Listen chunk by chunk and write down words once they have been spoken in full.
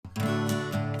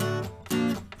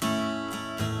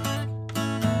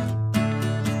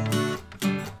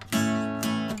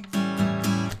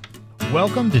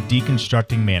Welcome to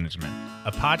Deconstructing Management,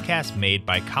 a podcast made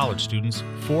by college students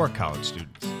for college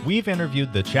students. We've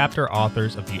interviewed the chapter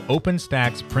authors of the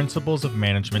OpenStack's Principles of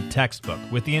Management textbook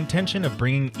with the intention of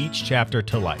bringing each chapter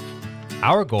to life.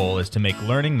 Our goal is to make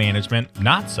learning management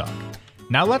not suck.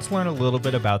 Now let's learn a little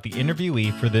bit about the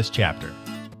interviewee for this chapter.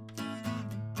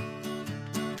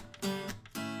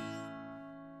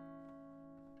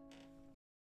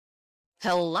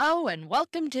 Hello and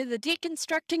welcome to the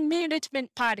Deconstructing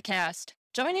Management podcast.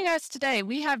 Joining us today,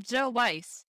 we have Joe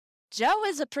Weiss. Joe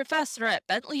is a professor at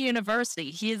Bentley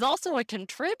University. He is also a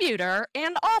contributor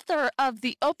and author of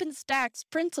the OpenStack's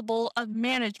Principle of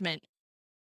Management,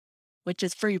 which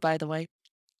is free, by the way.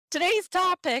 Today's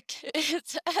topic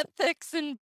is ethics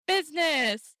in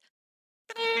business.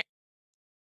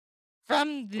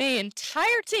 From the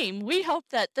entire team, we hope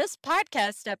that this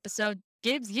podcast episode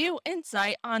gives you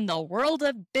insight on the world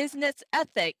of business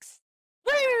ethics.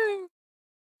 Woo!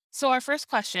 So our first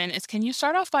question is, can you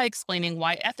start off by explaining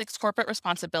why ethics, corporate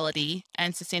responsibility,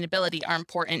 and sustainability are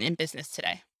important in business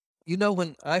today? You know,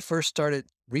 when I first started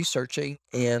researching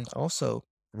and also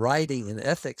writing in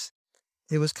ethics,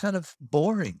 it was kind of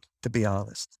boring, to be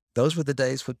honest. Those were the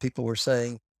days when people were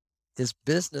saying, is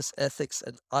business ethics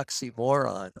an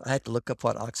oxymoron? I had to look up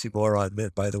what oxymoron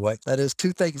meant, by the way. That is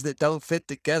two things that don't fit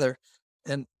together.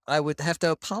 And I would have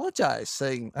to apologize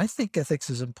saying, I think ethics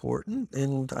is important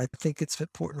and I think it's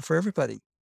important for everybody.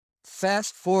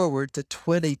 Fast forward to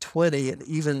 2020 and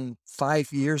even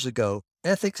 5 years ago,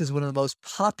 ethics is one of the most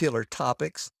popular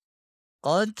topics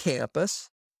on campus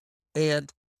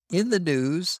and in the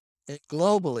news and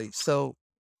globally. So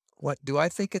what do I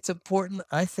think it's important?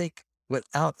 I think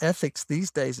without ethics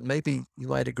these days, and maybe you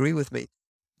might agree with me,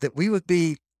 that we would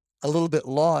be a little bit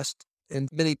lost. And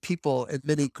many people and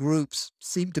many groups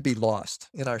seem to be lost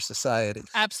in our society.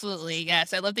 Absolutely.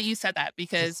 Yes. I love that you said that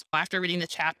because after reading the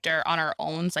chapter on our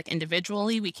own, like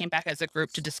individually, we came back as a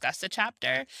group to discuss the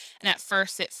chapter. And at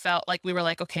first it felt like we were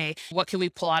like, okay, what can we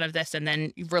pull out of this? And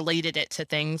then related it to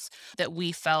things that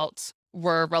we felt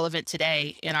were relevant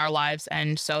today in our lives.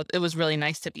 And so it was really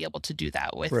nice to be able to do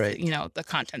that with, the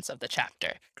contents of the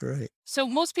chapter. Great. So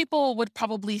most people would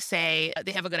probably say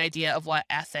they have a good idea of what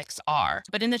ethics are.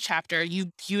 But in the chapter,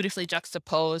 you beautifully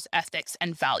juxtapose ethics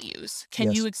and values.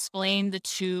 Can you explain the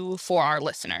two for our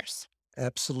listeners?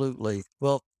 Absolutely.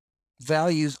 Well,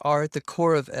 values are at the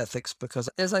core of ethics because,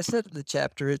 as I said in the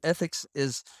chapter, ethics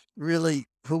is really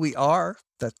who we are,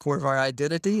 the core of our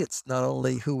identity. It's not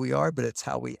only who we are, but it's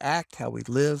how we act, how we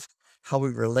live, how we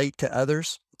relate to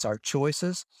others. It's our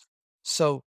choices.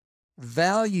 So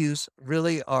values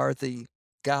really are the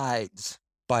guides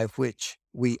by which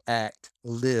we act,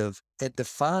 live, and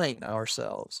define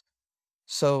ourselves.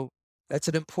 So that's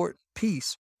an important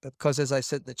piece because, as I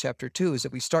said in the chapter 2, is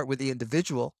that we start with the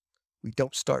individual. We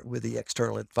don't start with the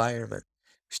external environment.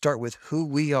 We start with who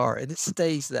we are, and it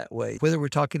stays that way. Whether we're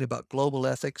talking about global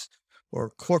ethics or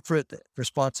corporate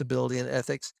responsibility and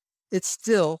ethics, it's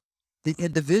still the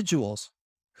individuals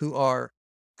who are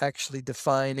actually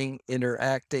defining,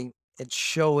 interacting, and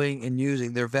showing and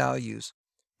using their values,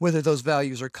 whether those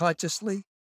values are consciously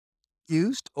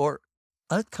used or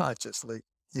unconsciously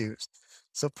used.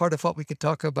 So part of what we can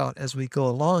talk about as we go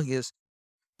along is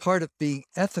part of being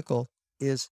ethical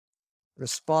is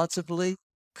responsibly,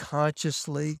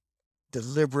 consciously,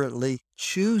 deliberately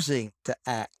choosing to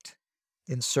act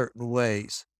in certain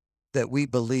ways that we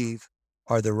believe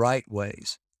are the right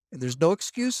ways. And there's no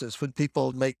excuses when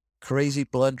people make crazy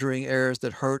blundering errors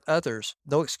that hurt others.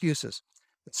 No excuses.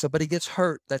 When somebody gets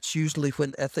hurt, that's usually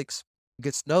when ethics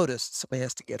gets noticed. Somebody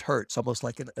has to get hurt. It's almost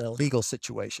like in a legal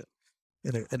situation,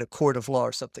 in a court of law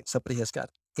or something. Somebody has got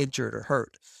injured or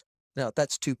hurt. Now,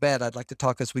 that's too bad. I'd like to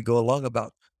talk as we go along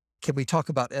about, can we talk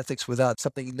about ethics without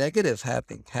something negative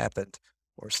having happened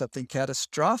or something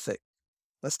catastrophic?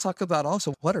 Let's talk about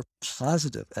also what are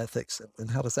positive ethics and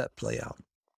how does that play out?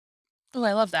 Oh,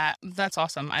 I love that. That's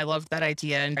awesome. I love that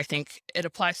idea. And I think it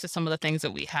applies to some of the things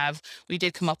that we have. We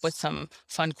did come up with some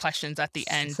fun questions at the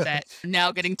end that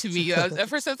now getting to meet you, at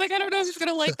first I was like, I don't know if he's going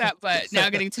to like that, but now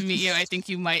getting to meet you, I think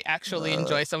you might actually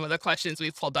enjoy some of the questions we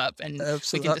pulled up and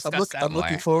we can discuss that I'm more.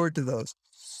 looking forward to those.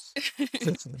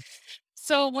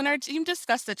 So when our team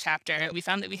discussed the chapter, we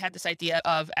found that we had this idea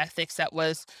of ethics that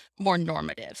was more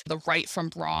normative, the right from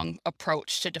wrong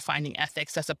approach to defining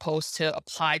ethics as opposed to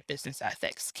applied business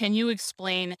ethics. Can you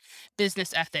explain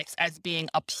business ethics as being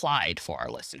applied for our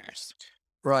listeners?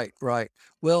 Right.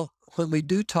 Well, when we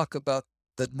do talk about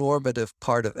the normative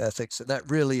part of ethics, and that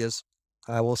really is,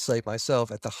 I will say myself,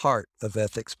 at the heart of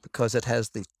ethics because it has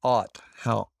the ought,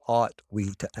 how ought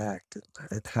we to act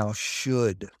and how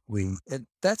should we. And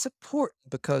that's important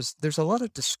because there's a lot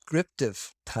of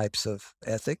descriptive types of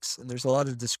ethics and there's a lot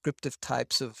of descriptive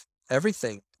types of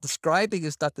everything. Describing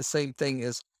is not the same thing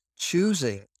as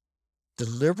choosing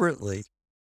deliberately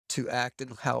to act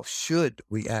and how should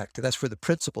we act. And that's where the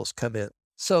principles come in.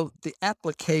 So the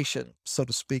application, so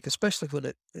to speak, especially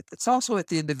when it's also at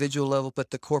the individual level,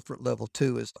 but the corporate level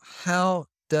too, is how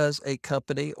does a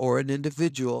company or an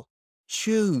individual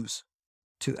choose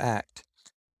to act?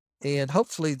 And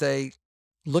hopefully they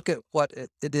look at what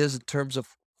it is in terms of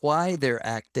why they're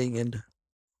acting and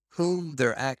whom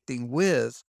they're acting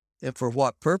with and for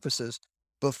what purposes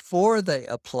before they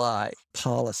apply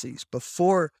policies,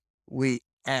 before we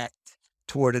act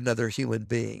toward another human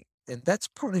being. And that's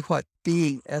partly what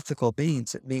being ethical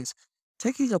means. It means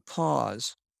taking a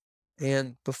pause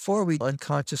and before we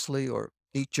unconsciously or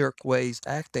knee-jerk ways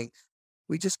acting,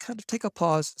 we just kind of take a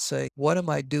pause and say, what am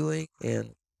I doing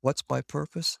and what's my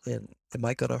purpose? And am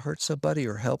I going to hurt somebody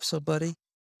or help somebody?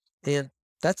 And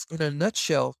that's in a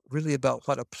nutshell really about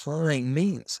what applying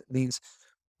means. It means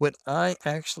when I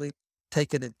actually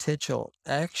take an intentional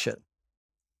action,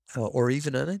 or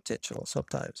even unintentional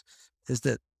sometimes, is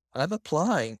that I'm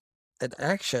applying an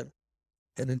action,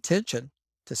 an intention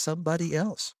to somebody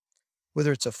else,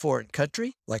 whether it's a foreign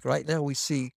country, like right now we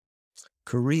see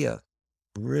Korea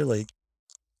really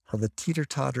on the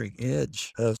teeter-tottering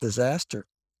edge of disaster.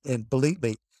 And believe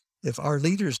me, if our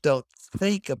leaders don't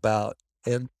think about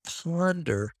and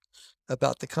ponder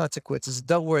about the consequences,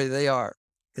 don't worry, they are.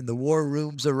 In the war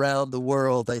rooms around the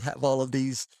world, they have all of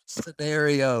these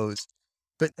scenarios.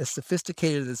 But as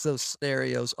sophisticated as those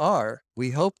scenarios are,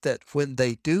 we hope that when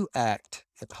they do act,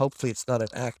 and hopefully it's not an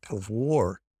act of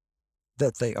war,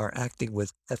 that they are acting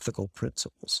with ethical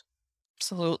principles.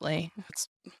 Absolutely. It's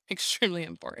extremely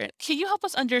important. Can you help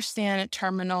us understand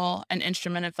terminal and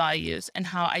instrumental values and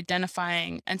how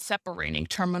identifying and separating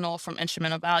terminal from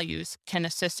instrumental values can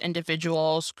assist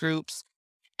individuals, groups,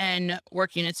 and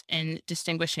work units in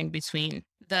distinguishing between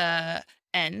the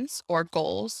ends or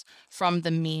goals from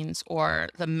the means or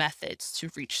the methods to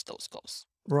reach those goals?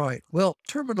 Right. Well,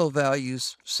 terminal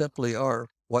values simply are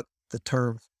what the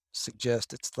term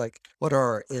suggests. It's like, what are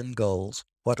our end goals?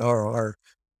 What are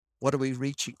we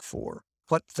reaching for?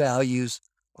 What values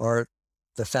are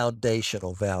the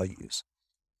foundational values?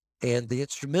 And the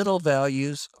instrumental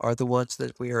values are the ones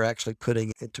that we are actually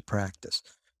putting into practice.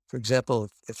 For example,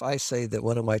 if I say that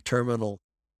one of my terminal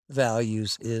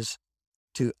values is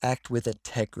to act with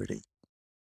integrity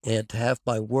and to have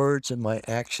my words and my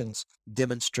actions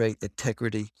demonstrate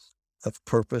integrity of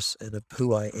purpose and of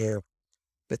who I am.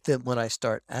 But then when I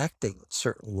start acting in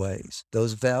certain ways,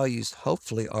 those values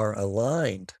hopefully are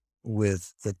aligned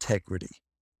with integrity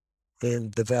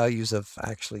and the values of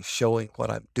actually showing what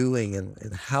I'm doing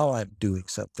and how I'm doing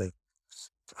something.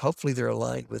 Hopefully they're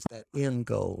aligned with that end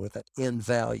goal, with that end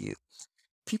value.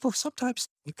 People sometimes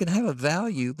you can have a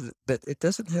value, but it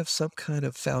doesn't have some kind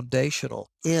of foundational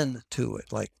end to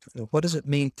it. Like, what does it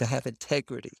mean to have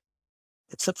integrity?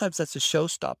 And sometimes that's a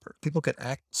showstopper. People can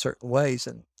act in certain ways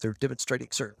and they're demonstrating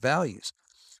certain values,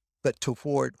 but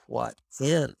toward what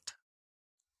end?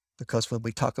 Because when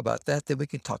we talk about that, then we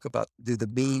can talk about, do the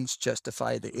means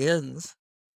justify the ends?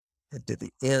 And do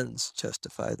the ends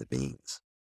justify the means?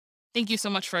 Thank you so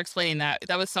much for explaining that.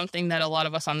 That was something that a lot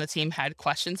of us on the team had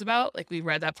questions about. Like we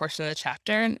read that portion of the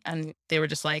chapter and they were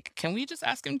just like, can we just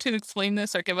ask him to explain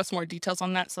this or give us more details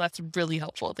on that? So that's really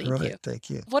helpful. Thank Right, you. thank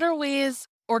you. What are ways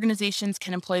organizations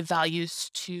can employ values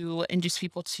to induce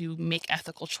people to make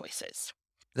ethical choices?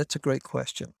 That's a great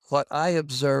question. What I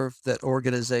observe that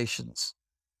organizations,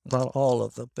 not all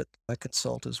of them, but I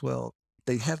consult as well,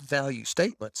 they have value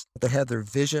statements. They have their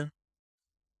vision,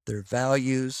 their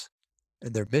values,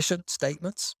 and their mission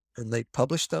statements, and they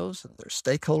publish those, and their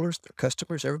stakeholders, their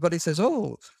customers, everybody says,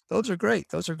 oh, those are great,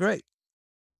 those are great.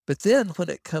 But then when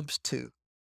it comes to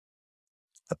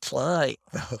applying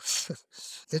those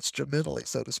instrumentally,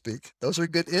 so to speak, those are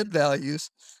good end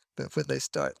values. But when they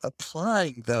start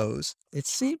applying those, it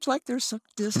seems like there's some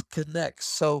disconnect.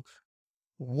 So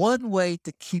one way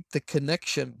to keep the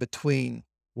connection between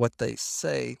what they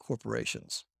say,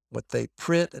 corporations, what they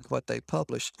print and what they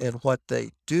publish, and what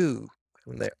they do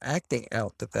when they're acting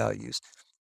out the values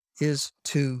is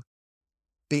to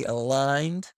be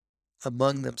aligned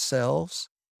among themselves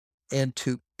and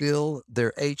to build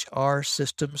their HR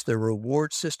systems, their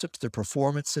reward systems, their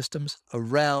performance systems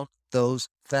around those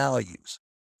values.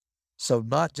 So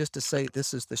not just to say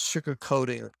this is the sugar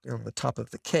coating on the top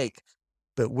of the cake,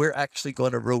 but we're actually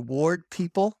going to reward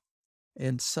people.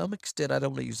 And some extent, I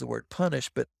don't want to use the word punish,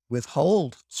 but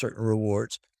withhold certain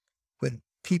rewards when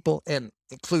people, and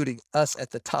including us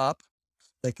at the top,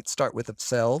 they could start with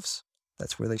themselves.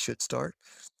 That's where they should start.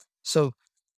 So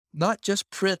not just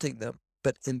printing them,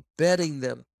 but embedding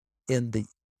them in the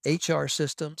HR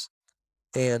systems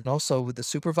and also with the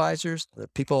supervisors, the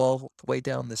people all the way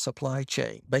down the supply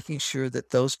chain, making sure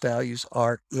that those values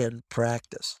are in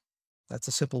practice. That's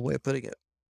a simple way of putting it.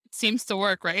 Seems to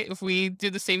work, right? If we do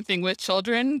the same thing with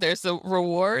children, there's a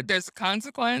reward, there's a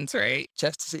consequence, right?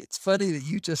 Chastity, it's funny that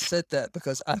you just said that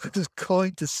because I was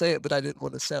going to say it, but I didn't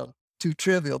want to sound too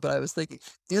trivial. But I was thinking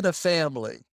in a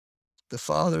family, the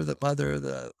father, the mother,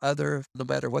 the other, no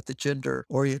matter what the gender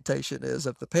orientation is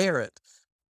of the parent,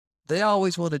 they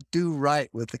always want to do right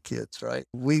with the kids, right?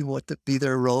 We want to be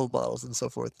their role models and so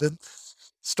forth. Then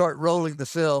start rolling the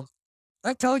film.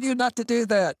 I told you not to do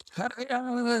that.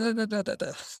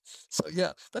 So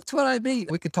yeah, that's what I mean.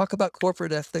 We can talk about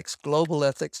corporate ethics, global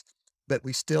ethics, but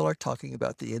we still are talking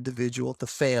about the individual, the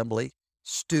family,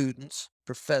 students,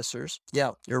 professors.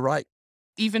 Yeah, you're right.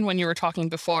 Even when you were talking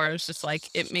before, it was just like,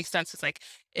 it makes sense. It's like,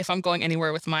 if I'm going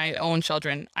anywhere with my own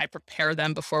children, I prepare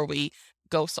them before we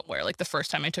go somewhere. Like the first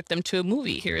time I took them to a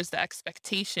movie, here's the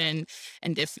expectation.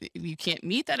 And if you can't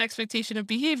meet that expectation of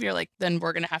behavior, like then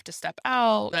we're going to have to step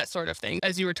out, that sort of thing.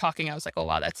 As you were talking, I was like, oh,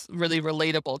 wow, that's really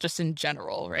relatable just in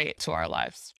general, right, to our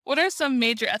lives. What are some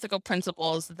major ethical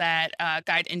principles that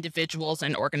guide individuals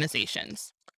and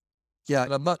organizations? Yeah,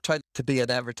 and I'm not trying to be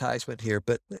an advertisement here,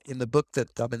 but in the book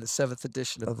that I'm in the 7th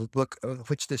edition of a book of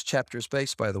which this chapter is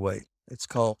based, by the way, it's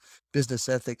called Business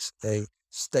Ethics, a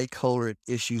Stakeholder and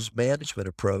Issues Management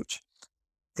Approach.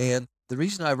 And the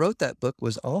reason I wrote that book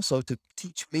was also to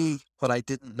teach me what I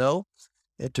didn't know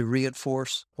and to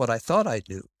reinforce what I thought I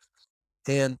knew.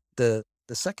 And the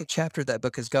second chapter of that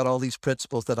book has got all these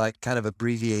principles that I kind of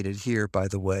abbreviated here, by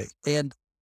the way. And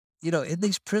in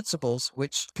these principles,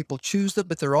 which people choose them,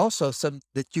 but there are also some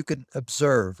that you can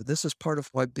observe. This is part of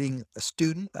why being a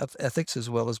student of ethics as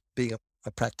well as being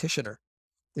a practitioner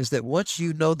is that once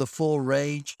you know the full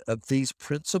range of these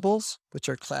principles, which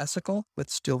are classical, but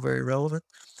still very relevant,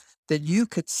 then you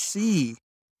could see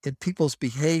in people's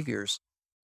behaviors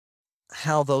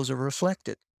how those are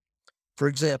reflected. For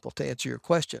example, to answer your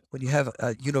question, when you have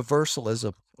a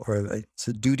universalism or it's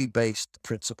a duty-based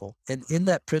principle, and in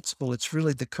that principle, it's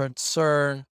really the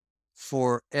concern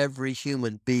for every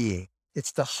human being.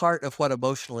 It's the heart of what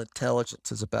emotional intelligence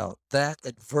is about. That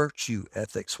and virtue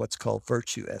ethics, what's called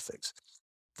virtue ethics.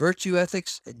 Virtue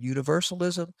ethics and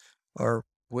universalism are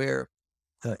where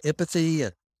empathy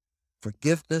and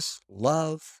forgiveness,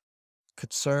 love,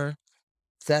 concern,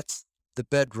 that's the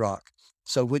bedrock.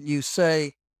 So when you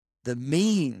say the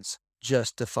means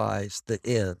justifies the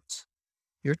ends,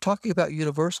 you're talking about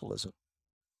universalism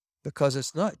because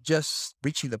it's not just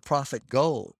reaching the profit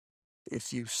goal.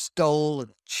 If you stole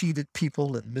and cheated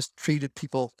people and mistreated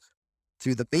people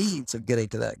through the means of getting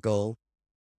to that goal,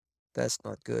 that's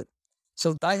not good.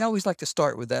 So I always like to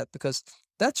start with that because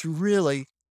that's really,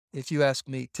 if you ask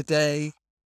me today,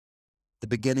 the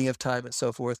beginning of time and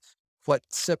so forth, what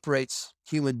separates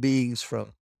human beings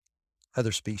from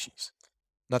other species.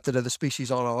 Not that other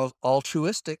species aren't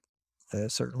altruistic,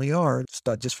 certainly are. It's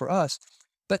not just for us.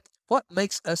 But what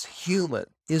makes us human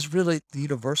is really the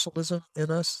universalism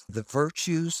in us, the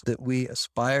virtues that we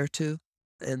aspire to,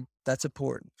 and that's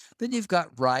important. Then you've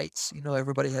got rights.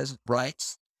 Everybody has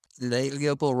rights,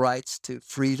 inalienable rights to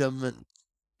freedom and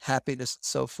happiness and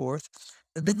so forth.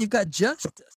 And then you've got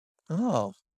justice.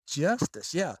 Oh,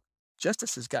 justice. Yeah.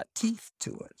 Justice has got teeth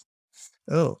to it.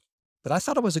 Oh, but I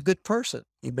thought I was a good person.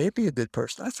 You may be a good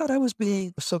person. I thought I was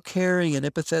being so caring and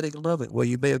empathetic and loving. Well,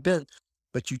 you may have been,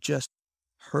 but you just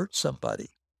hurt somebody.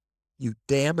 You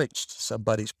damaged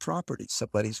somebody's property,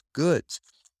 somebody's goods.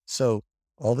 So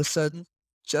all of a sudden,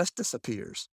 justice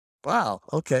appears. Wow.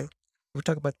 Okay. We're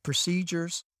talking about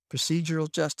procedures,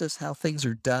 procedural justice, how things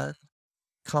are done,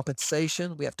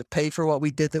 compensation. We have to pay for what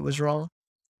we did that was wrong.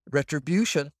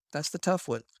 Retribution. That's the tough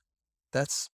one.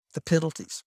 That's the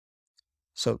penalties.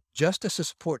 So justice and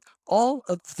support, all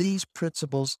of these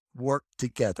principles work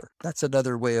together. That's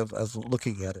another way of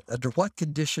looking at it. Under what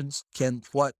conditions can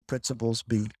what principles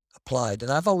be applied?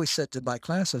 And I've always said to my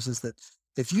classes is that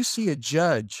if you see a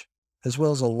judge as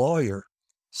well as a lawyer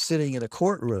sitting in a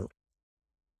courtroom,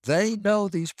 they know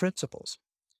these principles.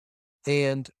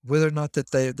 And whether or not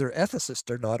that they're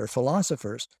ethicists or not, or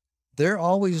philosophers, they're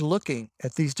always looking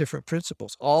at these different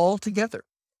principles all together.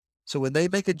 So when they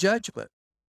make a judgment,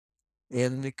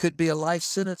 and it could be a life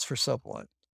sentence for someone.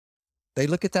 They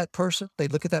look at that person, they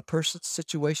look at that person's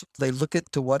situation, they look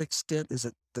at to what extent is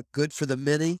it the good for the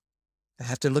many I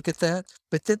have to look at that.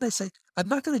 But then they say, I'm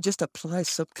not going to just apply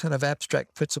some kind of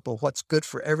abstract principle, what's good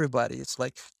for everybody. It's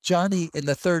like Johnny in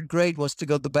the 3rd grade wants to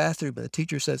go to the bathroom. And the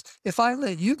teacher says, if I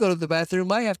let you go to the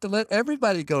bathroom, I have to let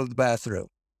everybody go to the bathroom.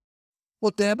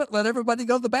 Well, damn it, let everybody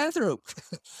go to the bathroom.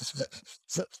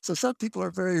 So some people are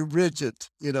very rigid,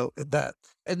 in that.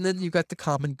 And then you got the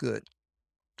common good.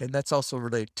 And that's also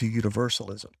related to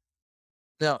universalism.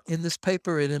 Now, in this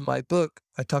paper and in my book,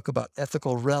 I talk about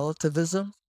ethical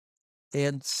relativism.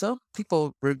 And some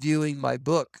people reviewing my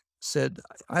book said,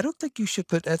 I don't think you should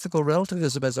put ethical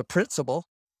relativism as a principle.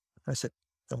 I said,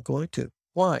 I'm going to.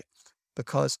 Why?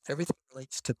 Because everything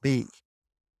relates to me.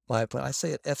 When I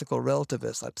say an ethical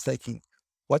relativist, I'm thinking,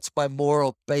 what's my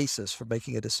moral basis for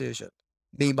making a decision?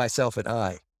 Me, myself, and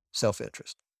I,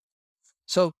 self-interest.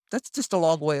 So that's just a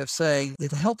long way of saying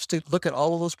it helps to look at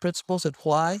all of those principles and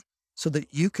why, so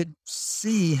that you can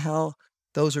see how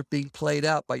those are being played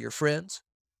out by your friends,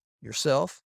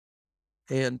 yourself.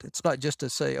 And it's not just to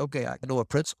say, okay, I know a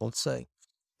principle. It's saying,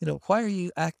 why are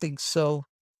you acting so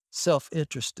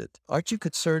self-interested? Aren't you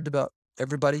concerned about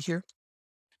everybody here?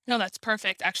 No, that's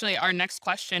perfect. Actually, our next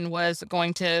question was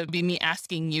going to be me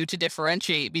asking you to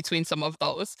differentiate between some of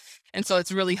those. And so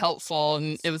it's really helpful.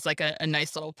 And it was like a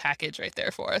nice little package right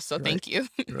there for us. So Right, thank you.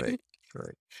 right,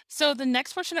 right. So the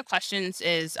next portion of questions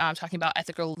is talking about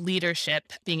ethical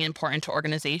leadership being important to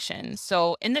organizations.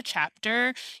 So in the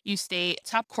chapter, you state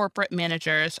top corporate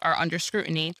managers are under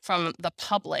scrutiny from the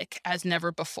public as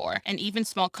never before. And even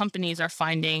small companies are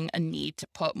finding a need to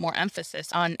put more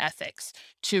emphasis on ethics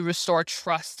to restore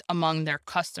trust among their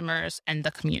customers and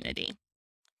the community.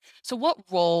 So, what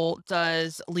role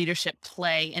does leadership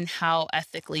play in how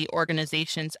ethically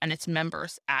organizations and its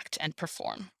members act and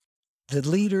perform? The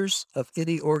leaders of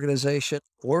any organization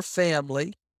or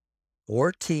family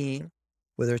or team,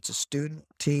 whether it's a student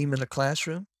team in a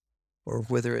classroom or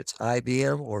whether it's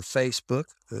IBM or Facebook,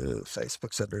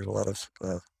 Facebook's under a lot of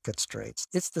constraints.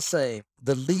 It's the same.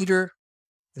 The leader,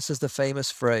 this is the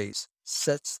famous phrase,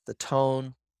 sets the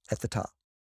tone at the top.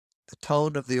 The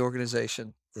tone of the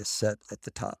organization is set at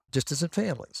the top, just as in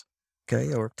families,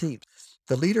 okay, or teams.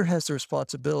 The leader has the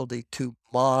responsibility to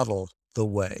model the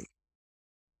way.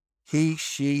 He,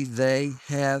 she, they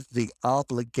have the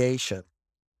obligation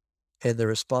and the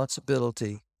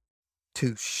responsibility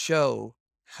to show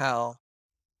how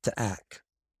to act.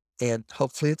 And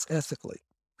hopefully it's ethically,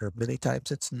 or many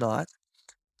times it's not,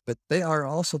 but they are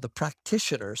also the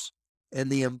practitioners and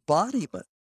the embodiment.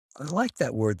 I like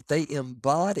that word. They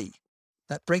embody.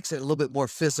 That breaks it a little bit more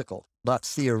physical, not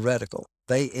theoretical.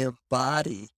 They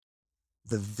embody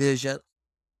the vision,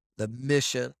 the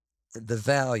mission, and the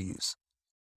values.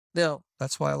 Now,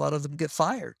 that's why a lot of them get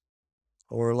fired,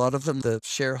 or a lot of them, the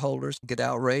shareholders get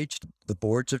outraged, the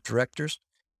boards of directors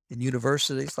in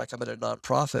universities. Like I'm at a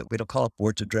nonprofit, we don't call them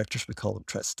boards of directors, we call them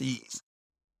trustees.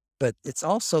 But it's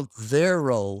also their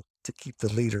role to keep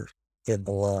the leader in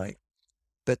the line.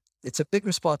 But it's a big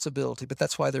responsibility, but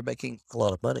that's why they're making a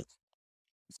lot of money.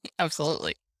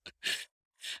 Absolutely.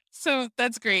 So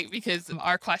that's great because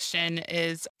our question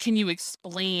is, can you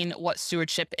explain what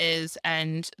stewardship is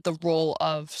and the role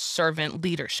of servant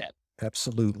leadership?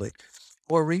 Absolutely.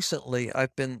 More recently,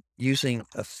 I've been using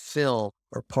a film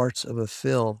or parts of a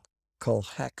film called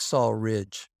Hacksaw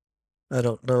Ridge. I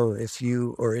don't know if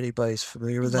you or anybody's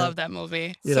familiar with that. Love that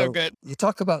movie. You So know, good. you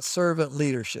talk about servant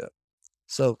leadership.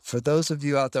 So for those of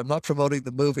you out there, I'm not promoting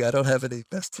the movie. I don't have any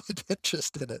vested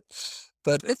interest in it,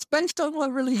 but it's based on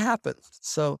what really happened.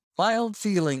 So my own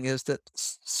feeling is that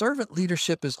servant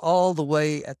leadership is all the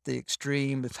way at the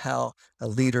extreme of how a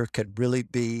leader can really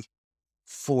be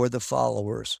for the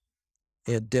followers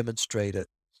and demonstrate it.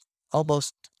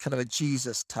 Almost kind of a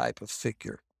Jesus type of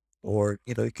figure, or,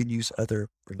 you can use other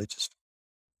religious.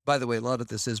 By the way, a lot of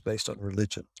this is based on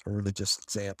religion or religious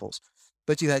examples.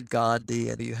 But you had Gandhi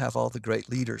and you have all the great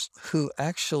leaders who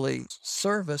actually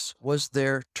service was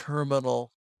their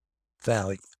terminal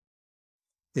value.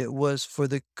 It was for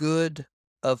the good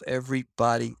of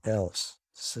everybody else,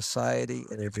 society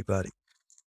and everybody.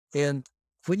 And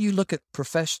when you look at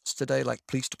professions today, like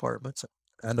police departments,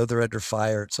 I know they're under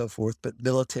fire and so forth, but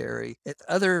military and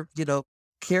other,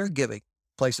 caregiving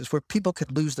places where people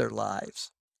could lose their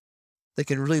lives. They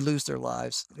can really lose their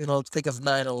lives. Think of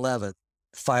 9/11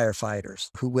 firefighters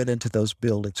who went into those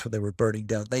buildings when they were burning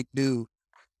down. They knew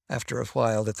after a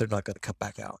while that they're not going to come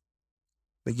back out,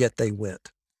 but yet they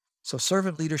went. So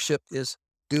servant leadership is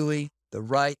doing the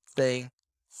right thing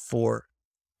for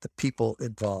the people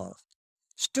involved.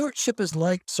 Stewardship is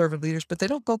like servant leaders, but they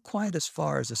don't go quite as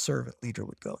far as a servant leader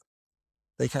would go.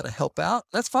 They kind of help out.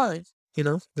 That's fine,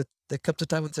 but there comes a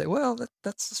time when they say, well,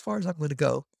 that's as far as I'm going to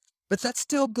go. But that's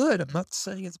still good. I'm not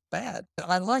saying it's bad.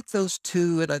 I like those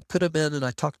two, and I put them in and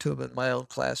I talk to them in my own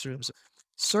classrooms.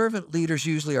 Servant leaders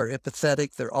usually are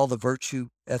empathetic. They're all the virtue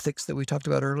ethics that we talked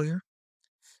about earlier.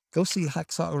 Go see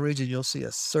Hacksaw Ridge and you'll see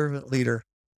a servant leader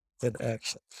in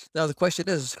action. Now, the question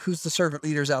is, who's the servant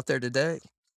leaders out there today?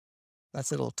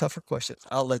 That's a little tougher question.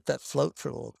 I'll let that float for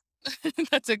a little.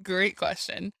 That's a great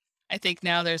question. I think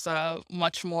now there's a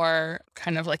much more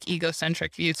kind of like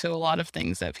egocentric view to a lot of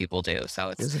things that people do.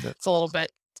 So Isn't it? it's a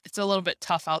little bit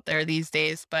tough out there these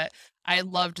days, but I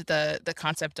loved the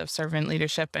concept of servant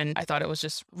leadership, and I thought it was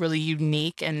just really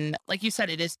unique. And like you said,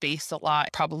 it is based a lot,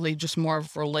 probably just more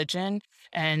of religion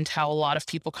and how a lot of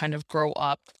people kind of grow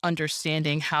up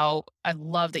understanding how. I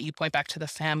love that you point back to the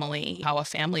family, how a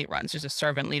family runs. There's a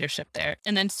servant leadership there.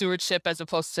 And then stewardship as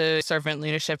opposed to servant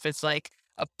leadership is like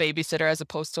a babysitter as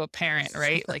opposed to a parent,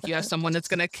 right? Like you have someone that's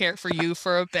going to care for you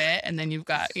for a bit, and then you've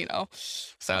got,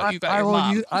 so you've got I your will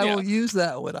mom. I Yeah. will use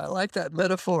that one. I like that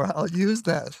metaphor. I'll use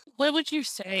that. What would you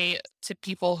say to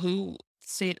people who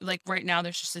say, like, right now,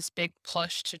 there's just this big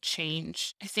push to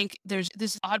change? I think there's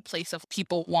this odd place of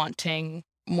people wanting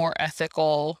more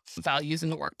ethical values in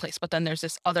the workplace, but then there's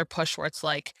this other push where it's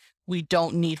like, we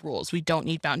don't need rules, we don't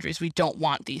need boundaries, we don't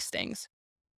want these things.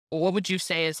 What would you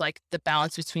say is like the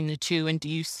balance between the two? And do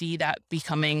you see that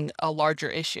becoming a larger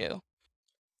issue?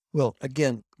 Well,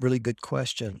 again, really good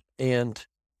question. And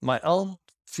my own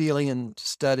feeling and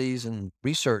studies and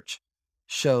research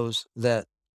shows that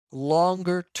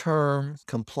longer term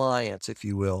compliance, if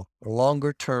you will, or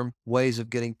longer term ways of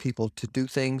getting people to do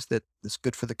things that is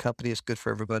good for the company, is good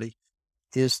for everybody,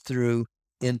 is through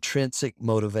intrinsic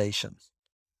motivation.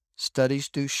 Studies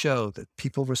do show that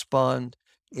people respond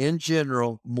in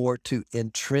general more to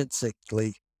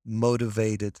intrinsically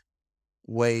motivated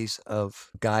ways of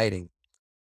guiding.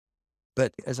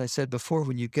 But as I said before,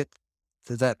 when you get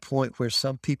to that point where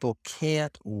some people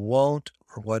can't, won't,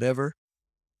 or whatever,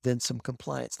 then some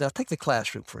compliance. Now, take the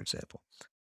classroom, for example.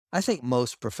 I think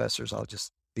most professors, I'll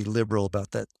just be liberal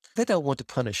about that, they don't want to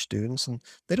punish students and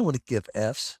they don't want to give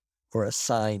Fs or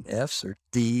assign Fs or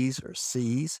Ds or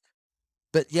Cs.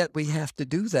 But yet we have to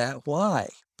do that. Why?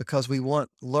 Because we want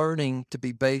learning to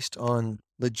be based on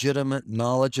legitimate,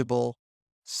 knowledgeable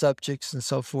subjects and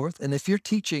so forth. And if you're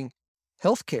teaching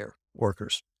healthcare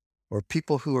workers or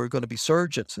people who are going to be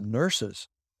surgeons and nurses,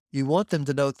 you want them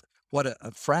to know what a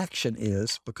fraction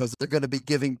is because they're going to be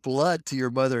giving blood to your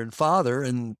mother and father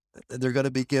and they're going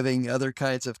to be giving other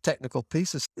kinds of technical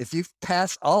pieces. If you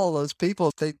pass all of those people,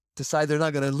 if they decide they're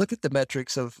not going to look at the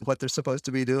metrics of what they're supposed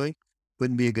to be doing,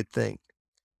 wouldn't be a good thing.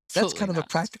 That's Absolutely kind of a not.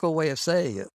 practical way of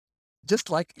saying it. Just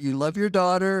like you love your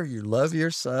daughter, you love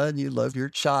your son, you love your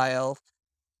child,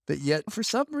 but yet for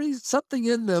some reason, something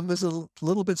in them is a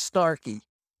little bit snarky.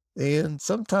 And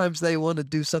sometimes they want to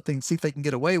do something, see if they can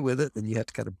get away with it, and you have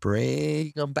to kind of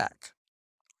bring them back.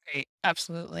 Right.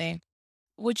 Absolutely.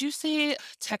 Would you say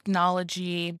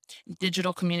technology,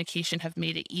 digital communication have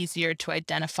made it easier to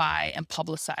identify and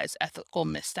publicize ethical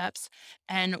missteps?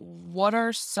 And what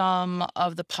are some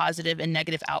of the positive and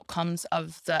negative outcomes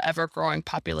of the ever growing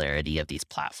popularity of these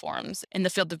platforms in the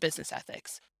field of business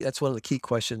ethics? That's one of the key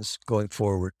questions going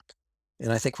forward.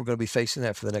 And I think we're going to be facing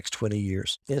that for the next 20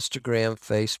 years. Instagram,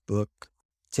 Facebook,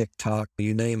 TikTok,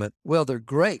 you name it. Well, they're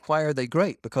great. Why are they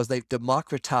great? Because they've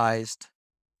democratized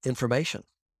information.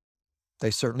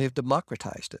 They certainly have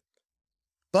democratized it.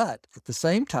 But at the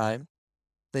same time,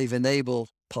 they've enabled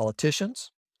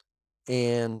politicians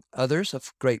and others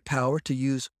of great power to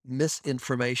use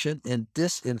misinformation and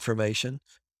disinformation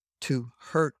to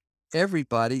hurt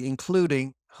everybody,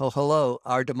 including, oh, hello,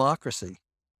 our democracy.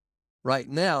 Right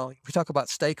now, we talk about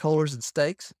stakeholders and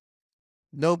stakes.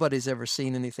 Nobody's ever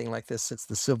seen anything like this since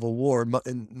the Civil War.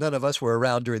 And none of us were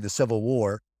around during the Civil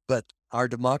War, but our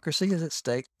democracy is at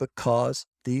stake because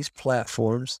these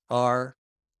platforms are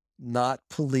not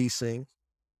policing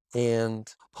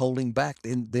and holding back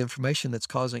the information that's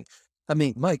causing. I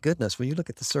mean, my goodness, when you look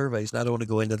at the surveys, and I don't want to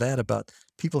go into that about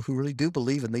people who really do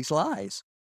believe in these lies,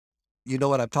 you know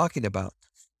what I'm talking about.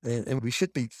 And we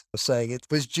should be saying it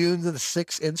was June the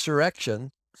 6th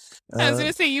insurrection. I was Uh,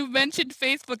 gonna say you mentioned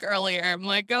Facebook earlier. I'm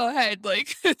like, go ahead,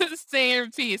 like say your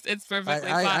piece. It's perfectly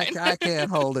fine. I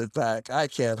can't hold it back. I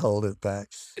can't hold it back.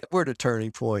 We're at a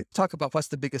turning point. Talk about what's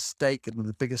the biggest stake and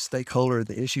the biggest stakeholder in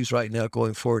the issues right now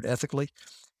going forward ethically.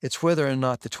 It's whether or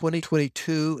not the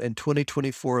 2022 and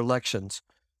 2024 elections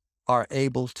are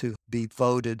able to be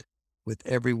voted with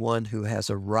everyone who has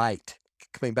a right,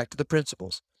 coming back to the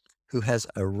principles, who has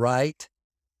a right,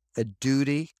 a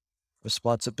duty,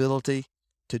 responsibility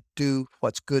to do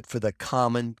what's good for the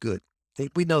common good.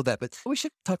 We know that, but we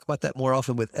should talk about that more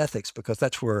often with ethics because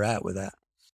that's where we're at with that.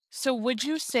 So would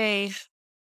you say,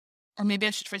 or maybe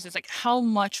I should phrase this like, how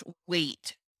much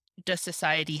weight does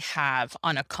society have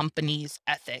on a company's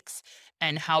ethics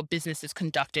and how business is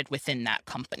conducted within that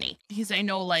company? Because I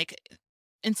know, like,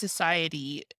 in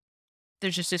society,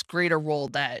 there's just this greater role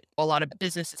that a lot of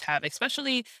businesses have,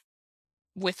 especially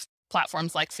with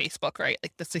platforms like Facebook, right?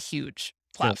 Like, that's a huge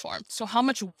Yeah. platform. So, how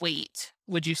much weight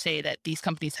would you say that these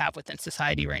companies have within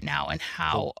society right now, and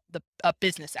Well, how a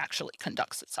business actually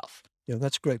conducts itself?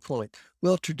 that's a great point.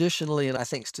 Well, traditionally, and I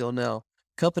think still now,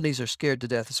 companies are scared to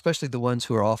death, especially the ones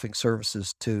who are offering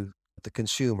services to the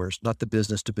consumers, not the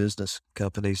business to business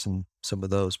companies and some of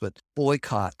those, but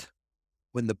boycott.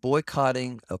 When the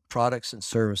boycotting of products and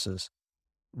services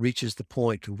reaches the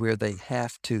point to where they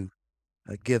have to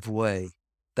give way,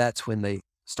 that's when they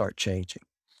start changing.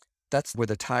 That's where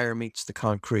the tire meets the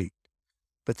concrete.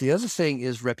 But the other thing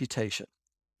is reputation.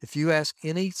 If you ask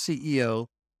any CEO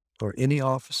or any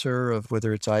officer of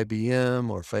whether it's IBM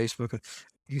or Facebook,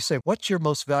 you say, what's your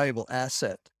most valuable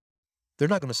asset? They're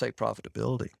not going to say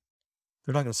profitability.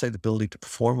 They're not going to say the ability to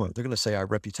perform well. They're going to say our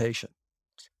reputation.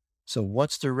 So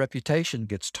once their reputation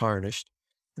gets tarnished,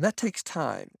 and that takes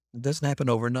time, it doesn't happen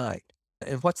overnight.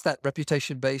 And what's that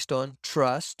reputation based on?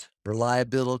 Trust,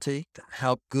 reliability,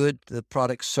 how good the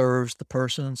product serves the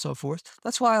person and so forth.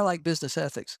 That's why I like business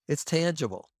ethics. It's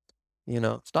tangible.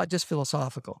 It's not just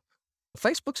philosophical.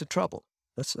 Facebook's in trouble.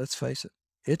 Let's face it.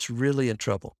 It's really in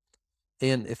trouble.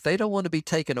 And if they don't want to be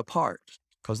taken apart,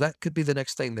 because that could be the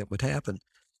next thing that would happen,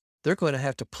 they're going to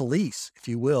have to police, if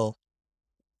you will,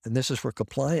 and this is where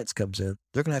compliance comes in.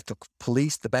 They're going to have to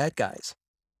police the bad guys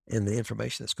in the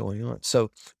information that's going on. So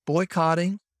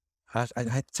boycotting, I have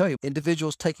to tell you,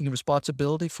 individuals taking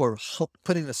responsibility for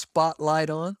putting the spotlight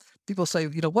on. People say,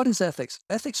 what is ethics?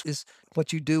 Ethics is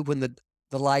what you do when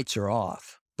the lights are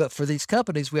off. But for these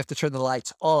companies, we have to turn the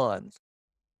lights on.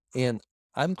 And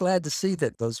I'm glad to see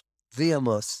that those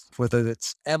VMOs, whether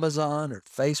it's Amazon or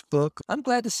Facebook, I'm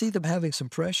glad to see them having some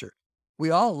pressure. We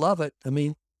all love it. I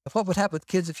mean, what would happen with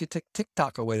kids if you took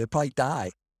TikTok away? They'd probably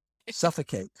die,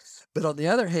 suffocate. But on the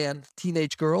other hand,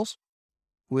 teenage girls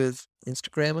with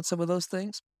Instagram and some of those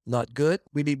things, not good.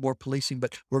 We need more policing,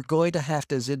 but we're going to have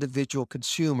to, as individual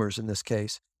consumers in this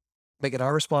case, make it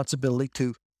our responsibility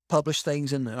to publish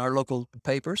things in our local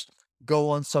papers, go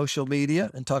on social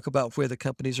media and talk about where the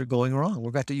companies are going wrong.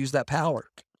 We're going to use that power.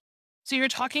 So, you're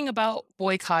talking about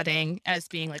boycotting as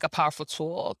being like a powerful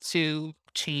tool to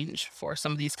change for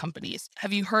some of these companies.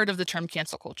 Have you heard of the term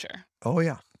cancel culture? Oh,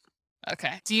 yeah.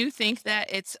 Okay. Do you think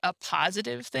that it's a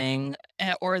positive thing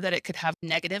or that it could have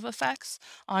negative effects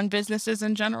on businesses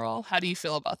in general? How do you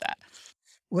feel about that?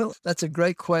 Well, that's a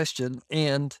great question.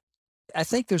 And I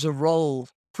think there's a role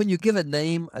when you give a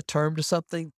name, a term to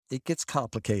something, it gets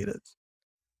complicated.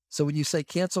 So when you say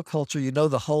cancel culture,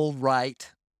 the whole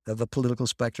right of the political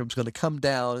spectrum is going to come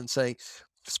down and say,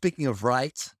 speaking of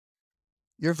rights,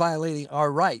 you're violating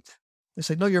our right. They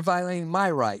say, no, you're violating my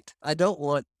right. I don't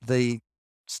want the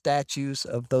statues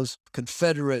of those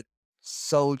Confederate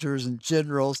soldiers and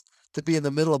generals to be in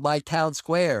the middle of my town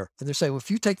square. And they're saying, well,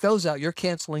 if you take those out, you're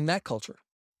canceling that culture.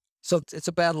 So it's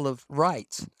a battle of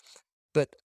rights.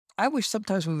 But I wish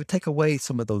sometimes we would take away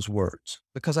some of those words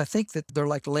because I think that they're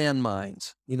like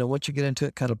landmines. Once you get into it,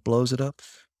 it kind of blows it up.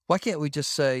 Why can't we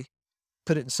just say,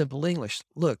 put it in simple English?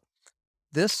 Look,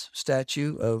 this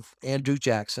statue of Andrew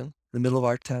Jackson in the middle of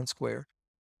our town square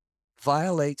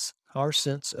violates our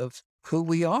sense of who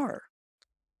we are.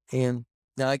 And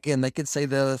now, again, they could say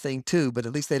the other thing too, but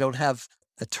at least they don't have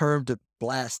a term to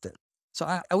blast it. So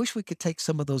I wish we could take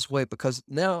some of those away because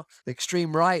now the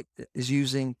extreme right is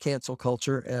using cancel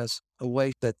culture as a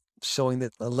way that showing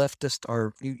that the leftists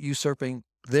are usurping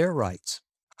their rights.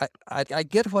 I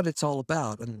get what it's all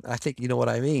about, and I think you know what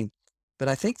I mean. But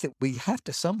I think that we have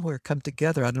to somewhere come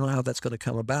together. I don't know how that's going to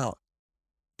come about,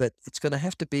 but it's going to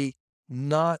have to be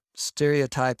not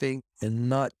stereotyping and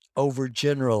not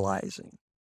overgeneralizing.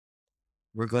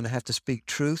 We're going to have to speak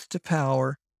truth to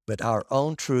power, but our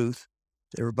own truth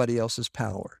to everybody else's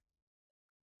power.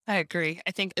 I agree.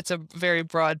 I think it's a very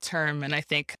broad term, and I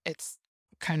think it's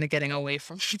kind of getting away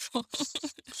from people.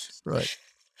 Right.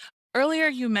 Earlier,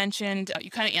 you mentioned you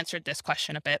kind of answered this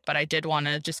question a bit, but I did want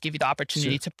to just give you the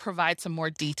opportunity Sure. to provide some more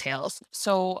details.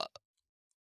 So,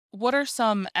 what are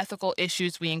some ethical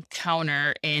issues we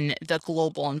encounter in the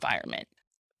global environment?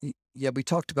 Yeah, we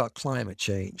talked about climate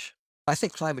change. I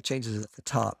think climate change is at the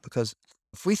top because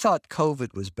if we thought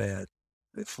COVID was bad,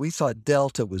 if we thought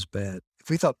Delta was bad, if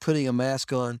we thought putting a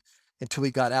mask on until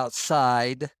we got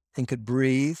outside and could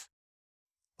breathe,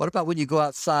 what about when you go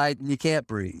outside and you can't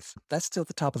breathe? That's still at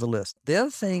the top of the list. The other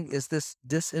thing is this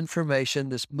disinformation,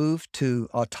 this move to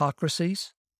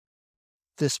autocracies.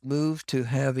 this move to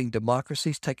having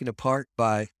democracies taken apart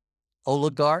by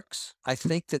oligarchs. I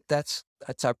think that that's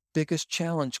our biggest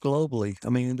challenge globally. I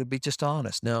mean, to be just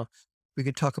honest. Now, we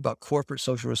can talk about corporate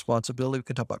social responsibility. We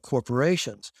can talk about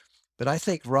corporations. But I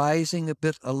think rising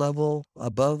a level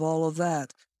above all of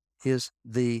that is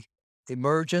the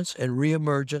emergence and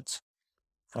reemergence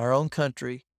in our own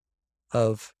country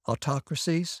of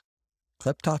autocracies,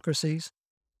 kleptocracies,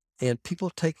 and people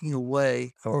taking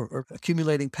away or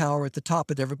accumulating power at the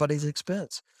top at everybody's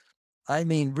expense. I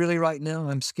mean, really right now,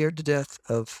 I'm scared to death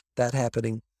of that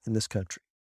happening in this country.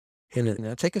 And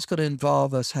I think it's going to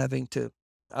involve us having to,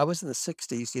 I was in the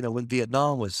 60s, when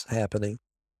Vietnam was happening.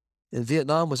 And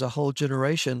Vietnam was a whole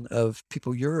generation of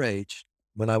people your age,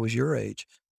 when I was your age,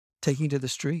 taking to the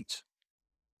streets.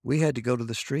 We had to go to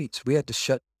the streets. We had to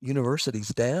shut universities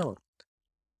down.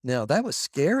 Now, that was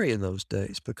scary in those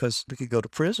days because we could go to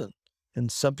prison.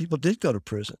 And some people did go to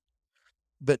prison.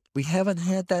 But we haven't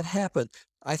had that happen.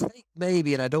 I think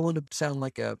maybe, and I don't want to sound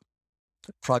like a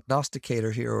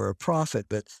prognosticator here or a prophet,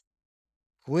 but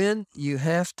when you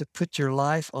have to put your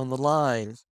life on the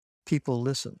line, people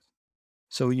listen.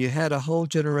 So when you had a whole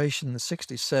generation in the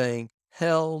 60s saying,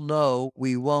 hell no,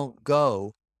 we won't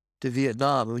go to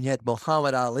Vietnam. And when you had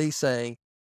Muhammad Ali saying,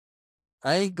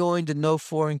 I ain't going to no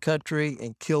foreign country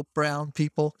and kill brown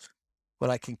people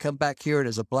when I can come back here and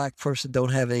as a black person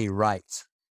don't have any rights.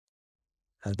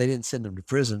 They didn't send them to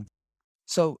prison.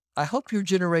 So I hope your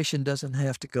generation doesn't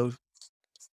have to go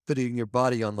putting your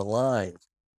body on the line.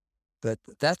 But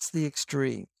that's the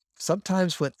extreme.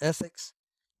 Sometimes when ethics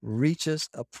reaches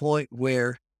a point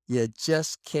where you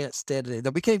just can't stand it.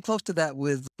 Now, we came close to that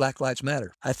with Black Lives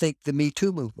Matter. I think the Me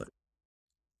Too movement.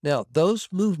 Now, those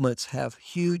movements have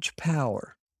huge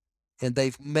power, and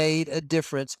they've made a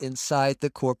difference inside the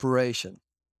corporation.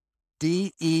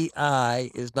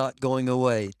 DEI is not going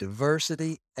away.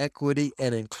 Diversity, equity,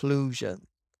 and inclusion.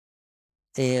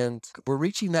 And we're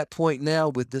reaching that point now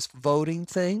with this voting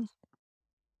thing.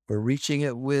 We're reaching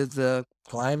it with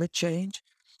climate change.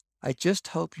 I just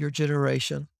hope your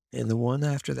generation and the one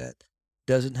after that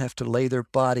doesn't have to lay their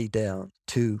body down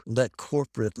to let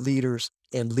corporate leaders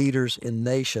and leaders in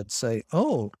nations say,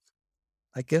 oh,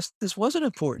 I guess this was an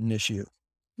important issue.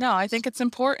 No, I think it's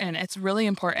important. It's really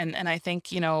important. And I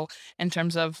think, in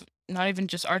terms of not even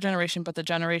just our generation, but the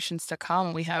generations to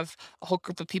come, we have a whole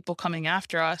group of people coming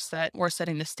after us that we're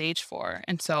setting the stage for.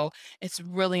 And so it's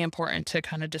really important to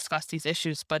kind of discuss these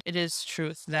issues. But it is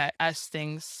truth that as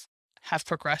things have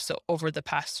progressed over the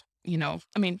past,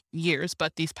 years,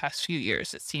 but these past few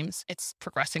years, it seems it's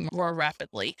progressing more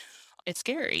rapidly. It's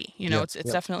scary, Yep, it's yep.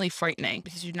 definitely frightening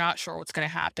because you're not sure what's going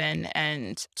to happen.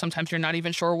 And sometimes you're not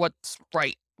even sure what's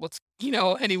right,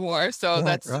 anymore. So Right,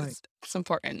 that's right. it's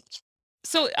important.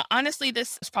 So honestly,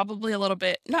 this is probably a little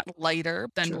bit not lighter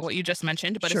than Sure. what you just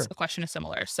mentioned, but it's Sure. the question is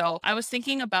similar. So I was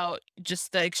thinking about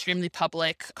just the extremely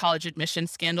public college admission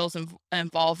scandals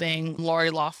involving Lori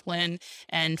Loughlin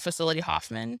and Facility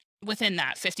Hoffman. Within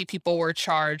that, 50 people were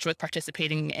charged with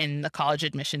participating in the college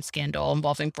admission scandal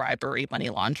involving bribery,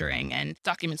 money laundering, and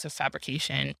documents of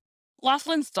fabrication.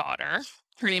 Laughlin's daughter,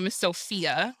 her name is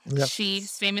Sophia. Yep.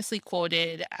 She's famously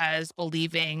quoted as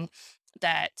believing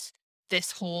that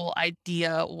this whole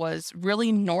idea was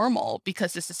really normal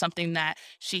because this is something that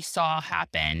she saw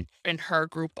happen in her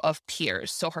group of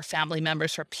peers. So her family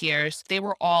members, her peers, they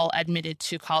were all admitted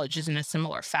to colleges in a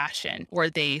similar fashion where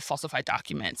they falsified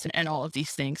documents and all of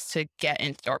these things to get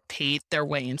in or paid their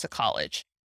way into college.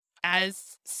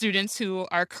 As students who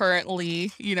are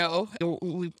currently,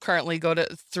 we currently go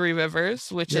to Three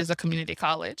Rivers, which Yep. is a community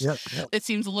college. Yep. Yep. It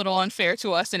seems a little unfair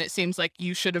to us, and it seems like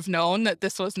you should have known that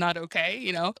this was not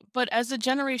okay, But as a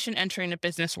generation entering the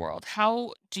business world,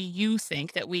 how do you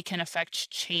think that we can affect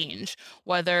change,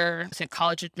 whether it's in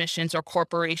college admissions or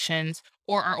corporations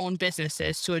or our own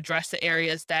businesses, to address the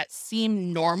areas that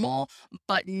seem normal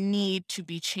but need to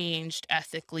be changed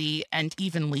ethically and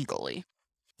even legally?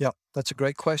 Yeah, that's a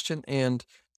great question. And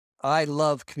I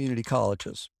love community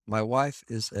colleges. My wife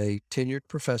is a tenured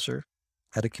professor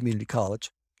at a community college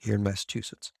here in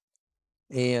Massachusetts.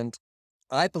 And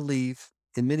I believe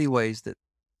in many ways that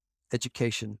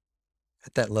education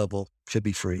at that level should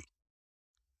be free.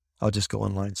 I'll just go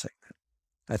online saying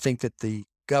that. I think that the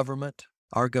government,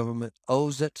 our government,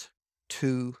 owes it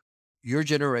to your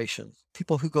generation.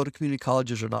 People who go to community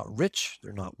colleges are not rich,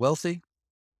 they're not wealthy,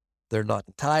 they're not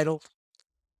entitled,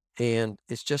 and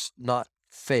it's just not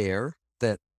fair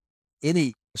that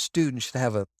any student should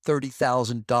have a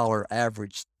 $30,000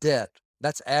 average debt.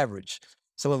 That's average.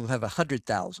 Some of them have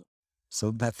 100,000. Some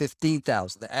of them have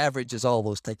 15,000. The average is all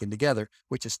those taken together,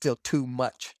 which is still too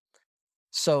much.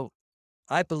 So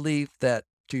I believe that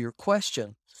to your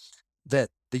question, that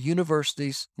the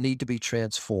universities need to be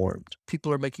transformed.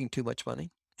 People are making too much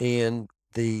money, and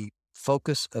the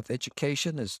focus of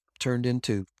education is turned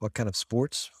into what kind of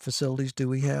sports facilities do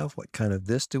we have? What kind of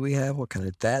this do we have? What kind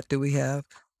of that do we have?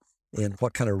 And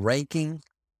what kind of ranking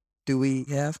do we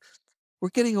have? We're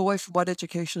getting away from what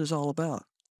education is all about.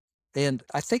 And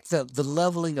I think that the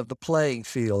leveling of the playing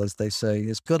field, as they say,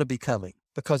 is going to be coming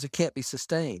because it can't be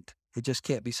sustained. It just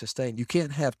can't be sustained. You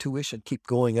can't have tuition keep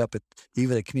going up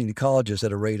even at community colleges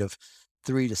at a rate of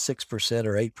 3 to 6%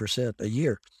 or 8% a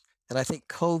year. And I think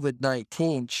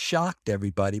COVID-19 shocked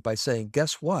everybody by saying,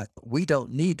 guess what? We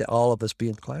don't need to all of us be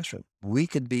in the classroom. We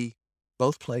can be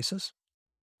both places.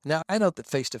 Now, I know that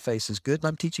face-to-face is good, and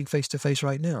I'm teaching face-to-face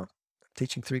right now. I'm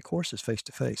teaching 3 courses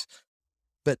face-to-face.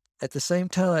 But at the same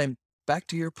time, back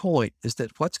to your point, is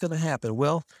that what's going to happen?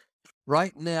 Well,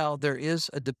 right now, there is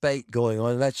a debate going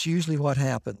on, and that's usually what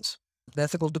happens. An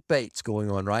ethical debate's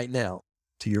going on right now,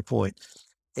 to your point.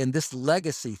 And this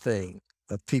legacy thing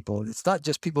of people, it's not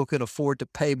just people who can afford to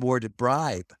pay more to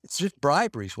bribe. It's just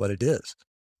bribery is what it is.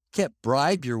 You can't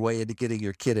bribe your way into getting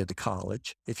your kid into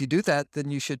college. If you do that, then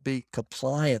you should be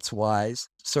compliance-wise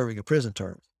serving a prison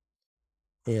term.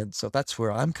 And so that's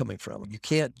where I'm coming from. You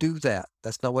can't do that.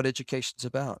 That's not what education's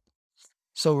about.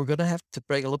 So we're going to have to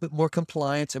bring a little bit more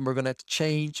compliance, and we're going to have to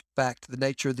change back to the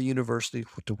nature of the university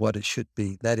to what it should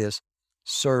be. That is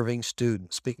serving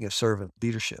students. Speaking of servant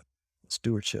leadership,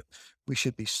 stewardship, we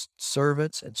should be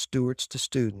servants and stewards to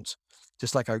students,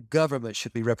 just like our government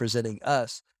should be representing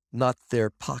us, not their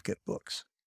pocketbooks.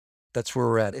 That's where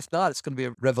we're at. If not, it's going to be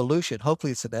a revolution.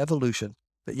 Hopefully it's an evolution.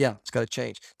 But yeah, it's got to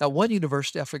change. Now, one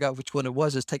university, I forgot which one it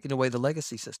was, is taking away the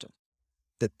legacy system.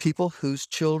 That people whose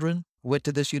children went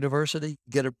to this university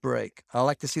get a break. I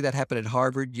like to see that happen at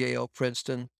Harvard, Yale,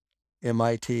 Princeton,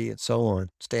 MIT, and so on,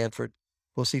 Stanford.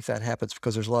 We'll see if that happens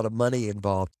because there's a lot of money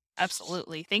involved.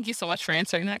 Absolutely. Thank you so much for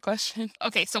answering that question.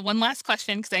 Okay, so one last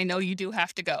question, because I know you do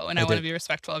have to go, and I want to be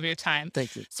respectful of your time.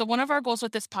 Thank you. So one of our goals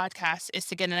with this podcast is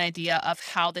to get an idea of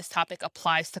how this topic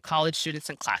applies to college students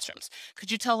in classrooms.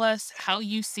 Could you tell us how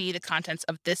you see the contents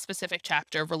of this specific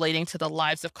chapter relating to the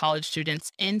lives of college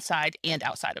students inside and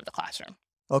outside of the classroom?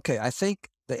 Okay, I think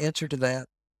the answer to that,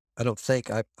 I don't think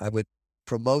I would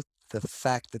promote the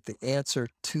fact that the answer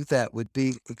to that would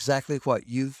be exactly what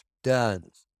you've done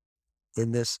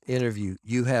in this interview.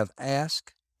 You have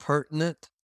asked pertinent,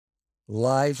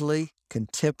 lively,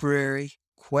 contemporary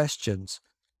questions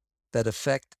that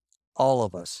affect all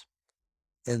of us.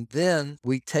 And then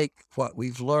we take what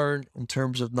we've learned in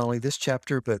terms of not only this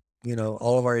chapter, but,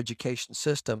 all of our education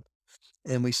system,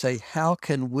 and we say, how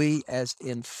can we as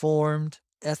informed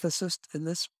ethicists in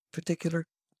this particular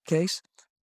case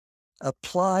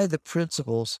apply the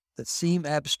principles that seem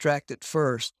abstract at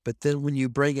first, but then when you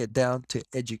bring it down to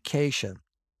education,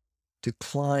 to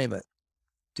climate,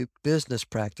 to business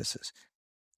practices,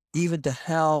 even to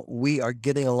how we are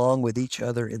getting along with each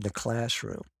other in the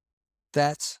classroom,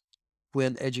 that's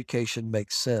when education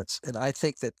makes sense. And I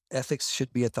think that ethics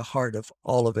should be at the heart of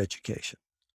all of education.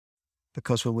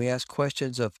 Because when we ask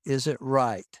questions of, is it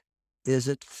right? Is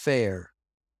it fair?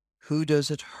 Who does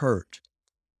it hurt?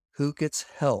 Who gets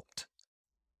helped?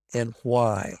 And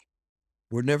why?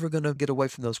 We're never going to get away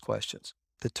from those questions.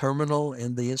 The terminal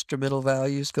and the instrumental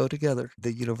values go together.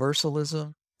 The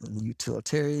universalism and the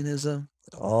utilitarianism,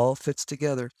 it all fits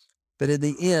together. But in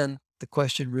the end, the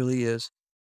question really is,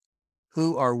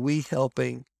 who are we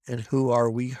helping and who are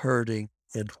we hurting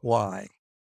and why?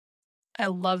 I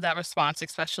love that response,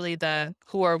 especially the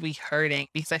who are we hurting,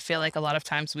 because I feel like a lot of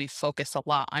times we focus a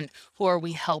lot on who are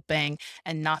we helping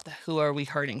and not the who are we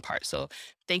hurting part. So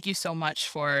thank you so much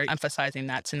for emphasizing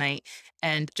that tonight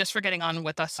and just for getting on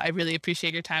with us. I really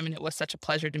appreciate your time, and it was such a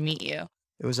pleasure to meet you.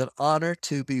 It was an honor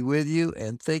to be with you,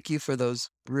 and thank you for those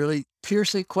really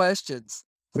piercing questions,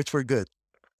 which were good.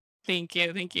 Thank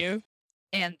you. Thank you.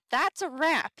 And that's a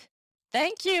wrap.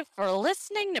 Thank you for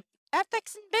listening to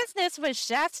Ethics in Business with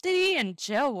Chastity and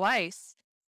Joe Weiss.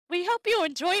 We hope you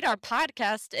enjoyed our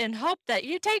podcast and hope that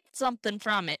you take something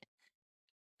from it.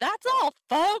 That's all,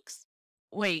 folks.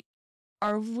 Wait,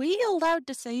 are we allowed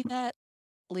to say that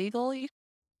legally?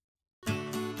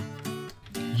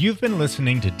 You've been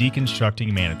listening to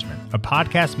Deconstructing Management, a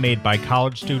podcast made by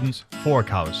college students for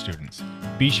college students.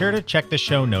 Be sure to check the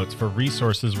show notes for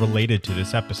resources related to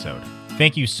this episode.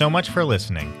 Thank you so much for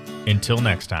listening. Until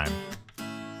next time.